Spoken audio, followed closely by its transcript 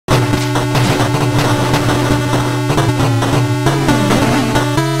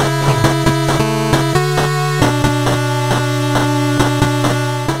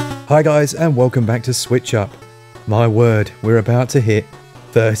Hi guys, and welcome back to Switch Up. My word, we're about to hit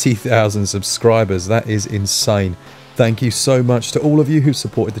 30,000 subscribers. That is insane. Thank you so much to all of you who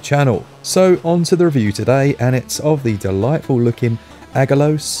supported the channel. So on to the review today, and it's of the delightful looking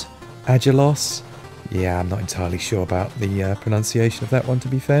Aggelos. Yeah, I'm not entirely sure about the pronunciation of that one, to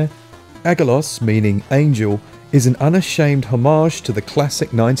be fair. Aggelos, meaning angel, is an unashamed homage to the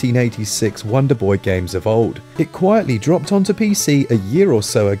classic 1986 Wonderboy games of old. It quietly dropped onto PC a year or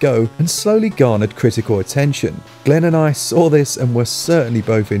so ago and slowly garnered critical attention. Glenn and I saw this and were certainly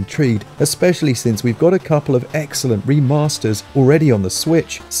both intrigued, especially since we've got a couple of excellent remasters already on the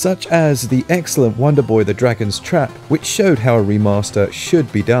Switch, such as the excellent Wonderboy The Dragon's Trap, which showed how a remaster should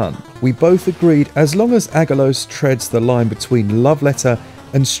be done. We both agreed as long as Aggelos treads the line between love letter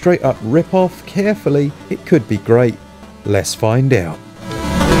and straight up rip-off carefully, it could be great. Let's find out.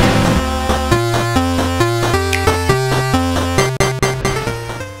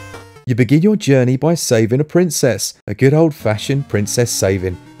 You begin your journey by saving a princess. A good old-fashioned princess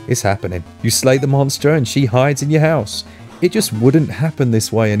saving is happening. You slay the monster and she hides in your house. It just wouldn't happen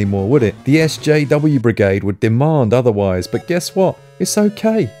this way anymore, would it? The SJW Brigade would demand otherwise, but guess what? It's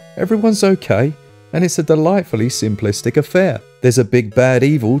okay. Everyone's okay. And it's a delightfully simplistic affair. There's a big bad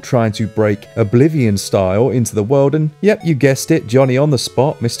evil trying to break Oblivion style into the world, and yep, you guessed it, Johnny on the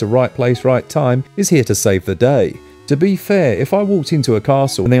spot, Mr. Right Place, Right Time, is here to save the day. To be fair, if I walked into a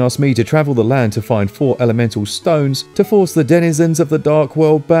castle and they asked me to travel the land to find 4 elemental stones to force the denizens of the dark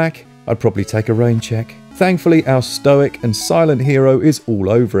world back, I'd probably take a rain check. Thankfully, our stoic and silent hero is all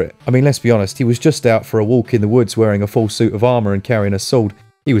over it. I mean, let's be honest, he was just out for a walk in the woods wearing a full suit of armour and carrying a sword.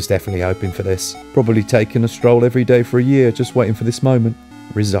 He was definitely hoping for this. Probably taking a stroll every day for a year, just waiting for this moment.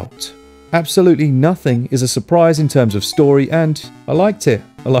 Result. Absolutely nothing is a surprise in terms of story, and I liked it.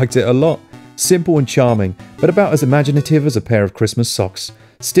 I liked it a lot. Simple and charming, but about as imaginative as a pair of Christmas socks.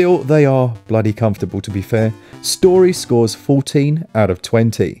 Still, they are bloody comfortable, to be fair. Story scores 14 out of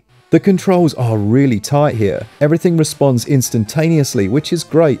 20. The controls are really tight here. Everything responds instantaneously, which is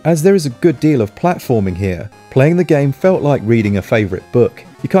great, as there is a good deal of platforming here. Playing the game felt like reading a favourite book.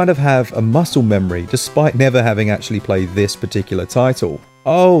 You kind of have a muscle memory, despite never having actually played this particular title.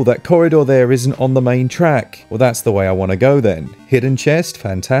 Oh, that corridor there isn't on the main track. Well, that's the way I want to go then. Hidden chest,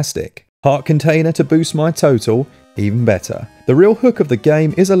 fantastic. Heart container to boost my total, even better. The real hook of the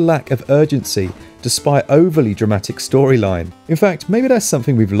game is a lack of urgency, despite overly dramatic storyline. In fact, maybe that's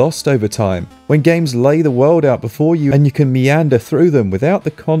something we've lost over time, when games lay the world out before you and you can meander through them without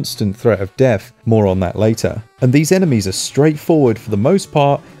the constant threat of death. More on that later. And these enemies are straightforward for the most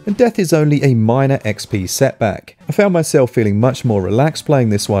part, and death is only a minor XP setback. I found myself feeling much more relaxed playing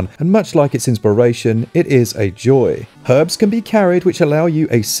this one, and much like its inspiration, it is a joy. Herbs can be carried, which allow you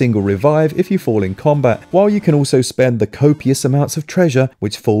a single revive if you fall in combat, while you can also spend the copious amounts of treasure,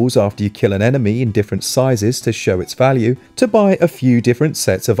 which falls after you kill an enemy in different sizes to show its value, to buy a few different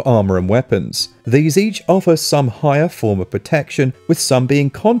sets of armor and weapons. These each offer some higher form of protection, with some being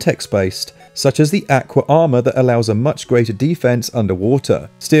context-based, such as the aqua armor that allows a much greater defense underwater.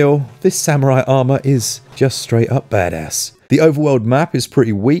 Still, this samurai armor is just straight up badass. The overworld map is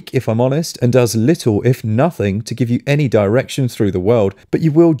pretty weak, if I'm honest, and does little if nothing to give you any direction through the world, but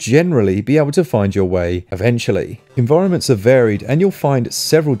you will generally be able to find your way eventually. Environments are varied, and you'll find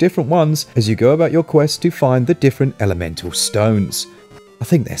several different ones as you go about your quest to find the different elemental stones. I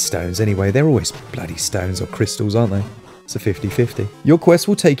think they're stones anyway, they're always bloody stones or crystals, aren't they? It's a 50-50. Your quest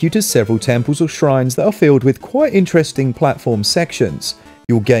will take you to several temples or shrines that are filled with quite interesting platform sections.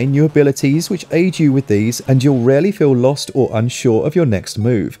 You'll gain new abilities which aid you with these, and you'll rarely feel lost or unsure of your next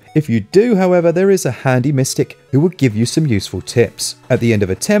move. If you do, however, there is a handy mystic who will give you some useful tips. At the end of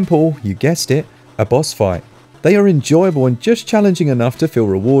a temple, you guessed it, a boss fight. They are enjoyable and just challenging enough to feel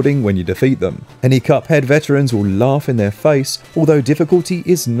rewarding when you defeat them. Any Cuphead veterans will laugh in their face. Although difficulty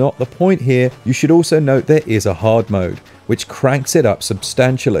is not the point here, you should also note there is a hard mode, which cranks it up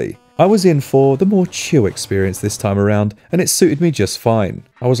substantially. I was in for the more chill experience this time around, and it suited me just fine.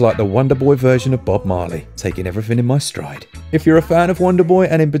 I was like the Wonderboy version of Bob Marley, taking everything in my stride. If you're a fan of Wonderboy,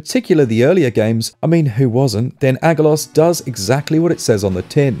 and in particular the earlier games, I mean who wasn't, then Aggelos does exactly what it says on the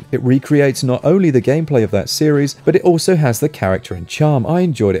tin. It recreates not only the gameplay of that series, but it also has the character and charm. I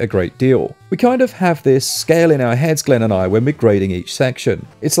enjoyed it a great deal. We kind of have this scale in our heads, Glenn and I, when we're grading each section.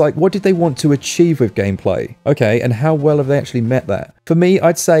 It's like, what did they want to achieve with gameplay? Okay, and how well have they actually met that? For me,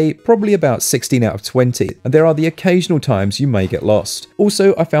 I'd say probably about 16 out of 20, and there are the occasional times you may get lost.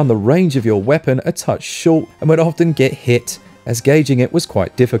 Also, I found the range of your weapon a touch short and would often get hit as gauging it was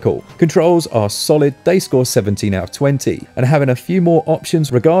quite difficult. Controls are solid, they score 17 out of 20, and having a few more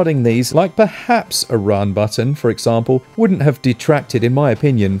options regarding these, like perhaps a run button for example, wouldn't have detracted in my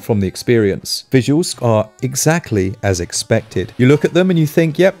opinion from the experience. Visuals are exactly as expected. You look at them and you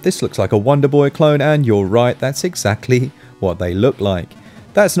think, yep, this looks like a Wonderboy clone, and you're right, that's exactly what they look like.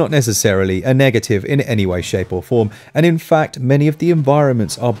 That's not necessarily a negative in any way, shape or form, and in fact many of the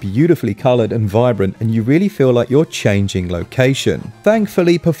environments are beautifully coloured and vibrant and you really feel like you're changing location.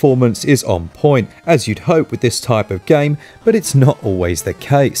 Thankfully performance is on point, as you'd hope with this type of game, but it's not always the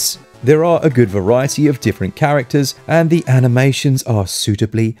case. There are a good variety of different characters and the animations are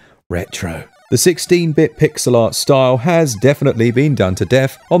suitably retro. The 16-bit pixel art style has definitely been done to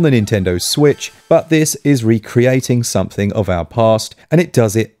death on the Nintendo Switch, but this is recreating something of our past, and it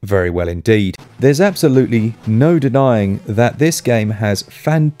does it very well indeed. There's absolutely no denying that this game has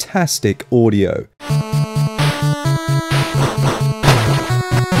fantastic audio.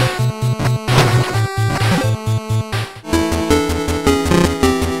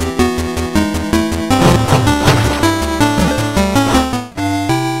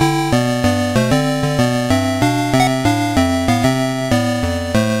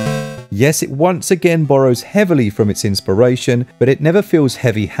 Yes, it once again borrows heavily from its inspiration, but it never feels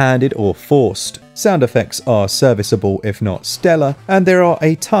heavy-handed or forced. Sound effects are serviceable if not stellar, and there are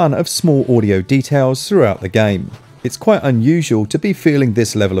a ton of small audio details throughout the game. It's quite unusual to be feeling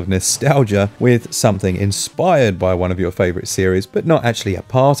this level of nostalgia with something inspired by one of your favourite series, but not actually a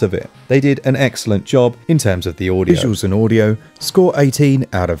part of it. They did an excellent job in terms of the audio. Visuals and audio score 18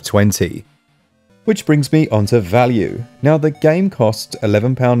 out of 20. Which brings me onto value. Now the game costs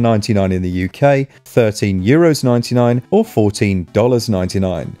 £11.99 in the UK, €13.99 or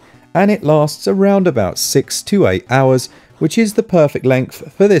 $14.99, and it lasts around about 6 to 8 hours, which is the perfect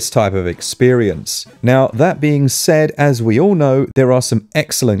length for this type of experience. Now that being said, as we all know, there are some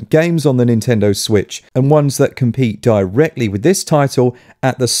excellent games on the Nintendo Switch and ones that compete directly with this title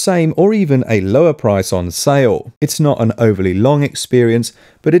at the same or even a lower price on sale. It's not an overly long experience,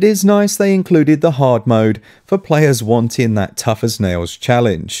 but it is nice they included the hard mode for players wanting that tough as nails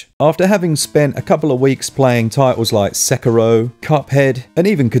challenge. After having spent a couple of weeks playing titles like Sekiro, Cuphead, and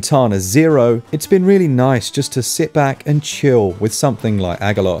even Katana Zero, it's been really nice just to sit back and chill with something like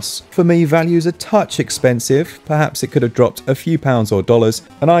Aggelos. For me, value's a touch expensive, perhaps it could have dropped a few pounds or dollars,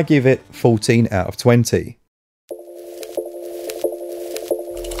 and I give it 14 out of 20.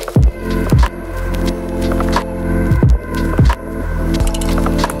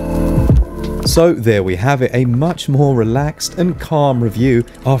 So there we have it, a much more relaxed and calm review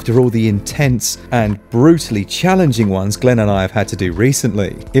after all the intense and brutally challenging ones Glenn and I have had to do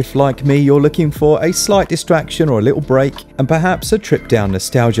recently. If like me you're looking for a slight distraction or a little break and perhaps a trip down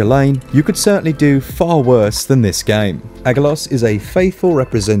nostalgia lane, you could certainly do far worse than this game. Aggelos is a faithful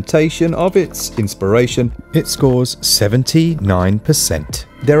representation of its inspiration. It scores 79%.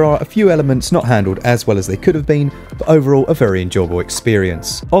 There are a few elements not handled as well as they could have been, but overall a very enjoyable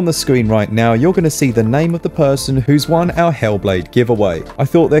experience. On the screen right now, you're going to see the name of the person who's won our Hellblade giveaway. I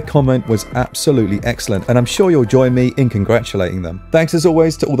thought their comment was absolutely excellent, and I'm sure you'll join me in congratulating them. Thanks as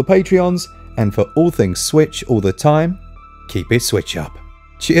always to all the Patreons, and for all things Switch all the time, keep it Switch up.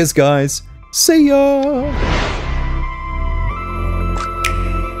 Cheers guys, see ya!